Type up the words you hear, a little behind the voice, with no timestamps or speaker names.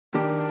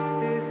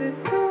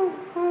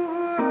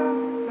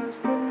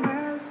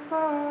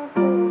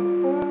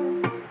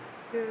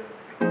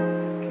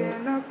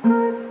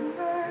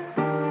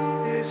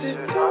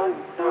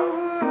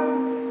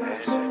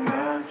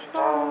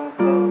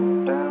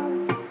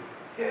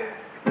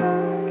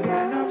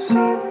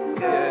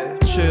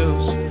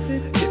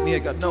me, I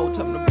got no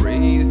time to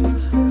breathe.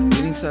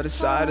 Leaning side to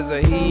side as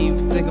I heave.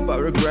 Think about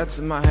regrets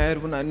in my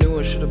head when I knew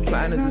I should have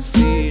planted the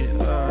seed.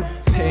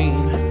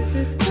 Pain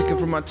ticking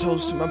from my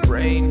toes to my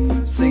brain.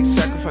 Saying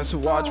sacrifice to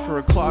watch for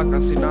a clock. I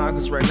say nah,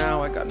 cause right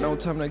now I got no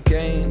time to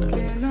gain.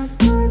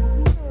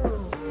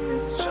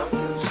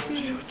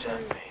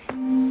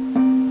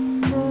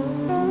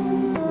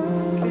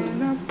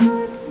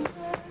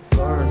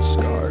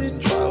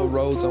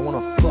 I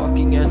wanna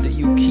fucking end it,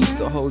 you keep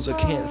the hose, I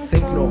can't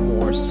think no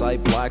more.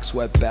 Sight black,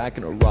 sweat back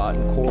in a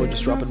rotten core,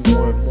 just dropping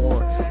more and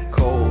more.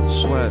 Cold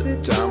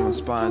sweat down my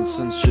spine,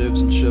 sends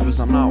shivers and shivers.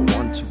 I'm not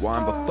one to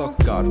whine, but fuck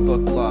God,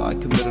 fuck law, I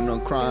committed no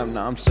crime.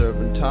 Now I'm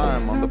serving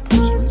time on the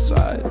porch